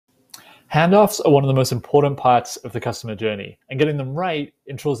Handoffs are one of the most important parts of the customer journey, and getting them right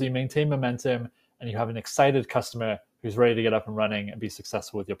ensures that you maintain momentum and you have an excited customer who's ready to get up and running and be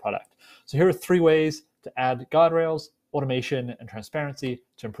successful with your product. So here are 3 ways to add guardrails, automation, and transparency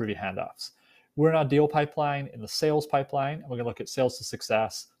to improve your handoffs. We're in our deal pipeline, in the sales pipeline, and we're going to look at sales to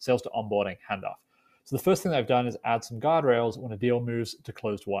success, sales to onboarding, handoff. So the first thing that I've done is add some guardrails when a deal moves to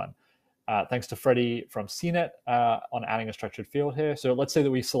closed won. Thanks to Freddie from CNET on adding a structured field here. So let's say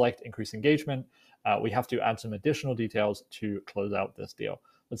that we select increase engagement. We have to add some additional details to close out this deal.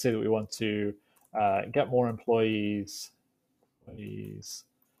 Let's say that we want to get more employees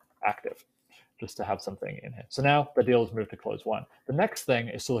active, just to have something in here. So now the deal has moved to close won. The next thing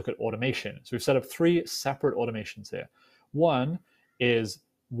is to look at automation. So we've set up 3 separate automations here. One is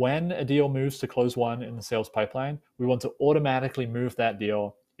when a deal moves to close won in the sales pipeline, we want to automatically move that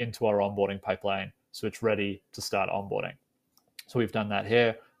deal into our onboarding pipeline so it's ready to start onboarding. So we've done that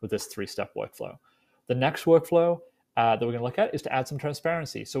here with this 3-step workflow. The next workflow that we're going to look at is to add some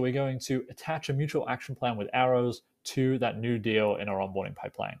transparency. So we're going to attach a mutual action plan with arrows to that new deal in our onboarding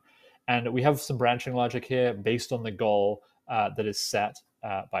pipeline. And we have some branching logic here based on the goal that is set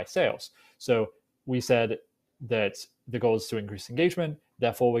by sales. So we said that the goal is to increase engagement.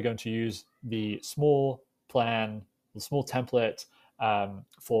 Therefore, we're going to use the small plan, the small template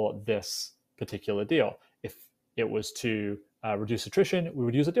for this particular deal. If it was to reduce attrition, we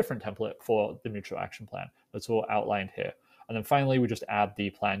would use a different template for the mutual action plan. That's all outlined here. And then finally, we just add the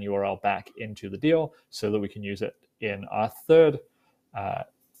plan URL back into the deal so that we can use it in our third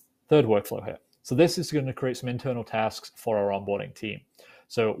workflow here. So this is going to create some internal tasks for our onboarding team.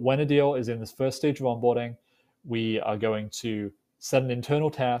 So when a deal is in this first stage of onboarding, we are going to set an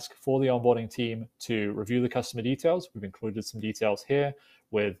internal task for the onboarding team to review the customer details. We've included some details here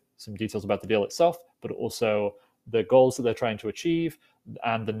with some details about the deal itself, but also the goals that they're trying to achieve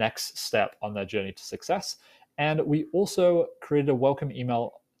and the next step on their journey to success. And we also created a welcome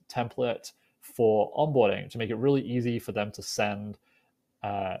email template for onboarding to make it really easy for them to send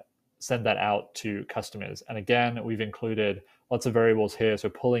that out to customers. And again, we've included lots of variables here, so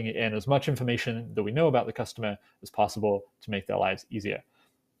pulling in as much information that we know about the customer as possible to make their lives easier.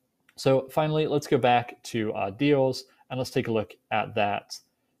 So finally, let's go back to our deals and let's take a look at that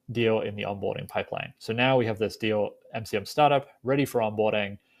deal in the onboarding pipeline. So now we have this deal MCM startup ready for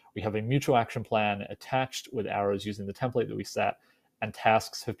onboarding. We have a mutual action plan attached with arrows using the template that we set, and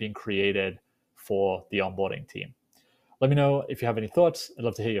tasks have been created for the onboarding team. Let me know if you have any thoughts. I'd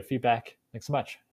love to hear your feedback. Thanks so much.